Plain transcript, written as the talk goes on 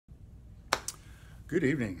Good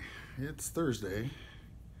evening. It's Thursday,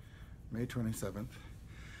 May 27th.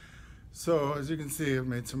 So as you can see, I've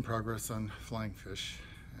made some progress on flying fish,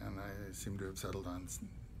 and I seem to have settled on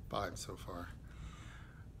 5 so far.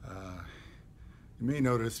 You may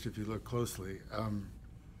notice, if you look closely,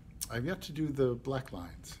 I've yet to do the black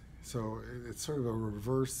lines. So it's sort of a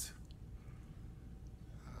reverse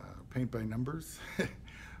paint by numbers.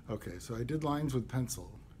 Okay, so I did lines with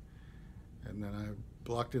pencil, and then I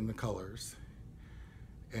blocked in the colors.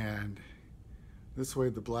 And this way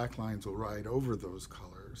the black lines will ride over those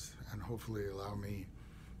colors and hopefully allow me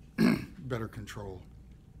better control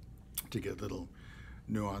to get little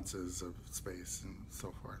nuances of space and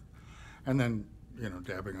so forth. And then,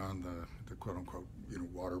 dabbing on the quote unquote,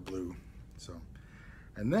 water blue. So,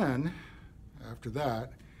 and then after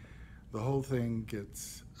that, the whole thing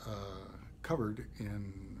gets covered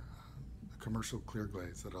in a commercial clear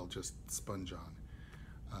glaze that I'll just sponge on.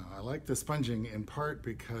 I like the sponging in part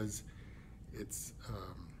because it's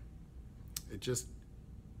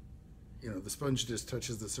the sponge just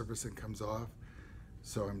touches the surface and comes off.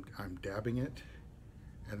 So I'm dabbing it,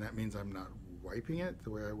 and that means I'm not wiping it the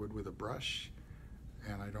way I would with a brush,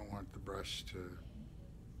 and I don't want the brush to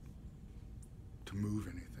move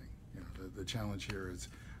anything. The challenge here is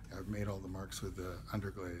I've made all the marks with the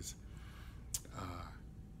underglaze.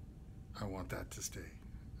 I want that to stay,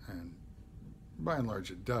 and by and large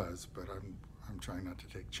it does, but I'm trying not to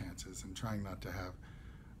take chances and trying not to have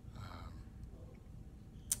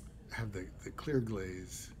the clear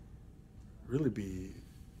glaze really be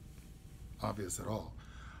obvious at all.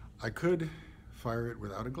 I could fire it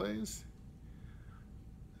without a glaze.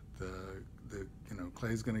 The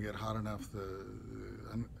clay is going to get hot enough, the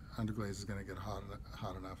underglaze is going to get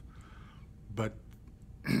hot enough, but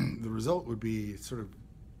the result would be sort of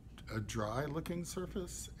a dry looking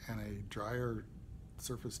surface and a drier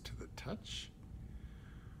surface to the touch,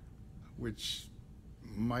 which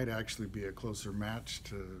might actually be a closer match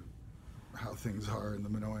to how things are in the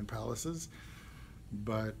Minoan palaces,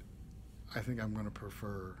 but I think I'm going to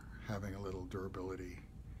prefer having a little durability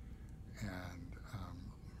and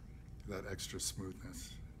that extra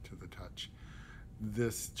smoothness to the touch.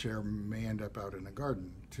 This chair may end up out in a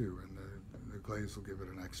garden too, and the glaze will give it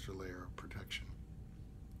an extra layer of protection.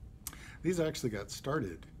 These actually got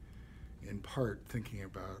started in part thinking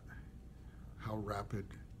about how rapid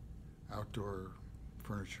outdoor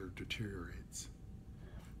furniture deteriorates.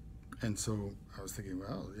 And so I was thinking,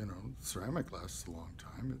 well, ceramic lasts a long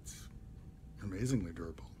time. It's amazingly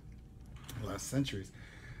durable. It lasts centuries.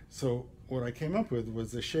 So what I came up with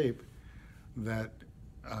was a shape that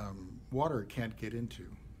water can't get into,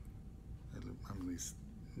 at least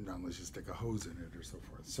not unless you stick a hose in it or so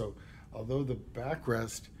forth. So although the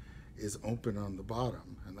backrest is open on the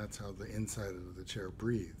bottom, and that's how the inside of the chair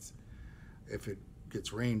breathes, if it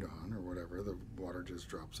gets rained on or whatever, the water just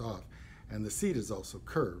drops off. And the seat is also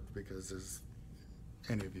curved because, as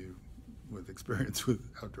any of you with experience with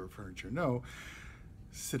outdoor furniture know,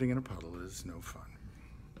 sitting in a puddle is no fun.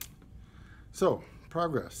 So,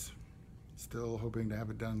 progress. Still hoping to have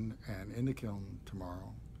it done and in the kiln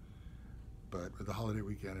tomorrow, but with the holiday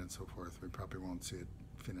weekend and so forth, we probably won't see it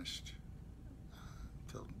finished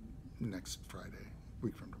till next Friday,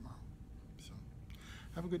 week from tomorrow. So,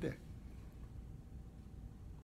 have a good day.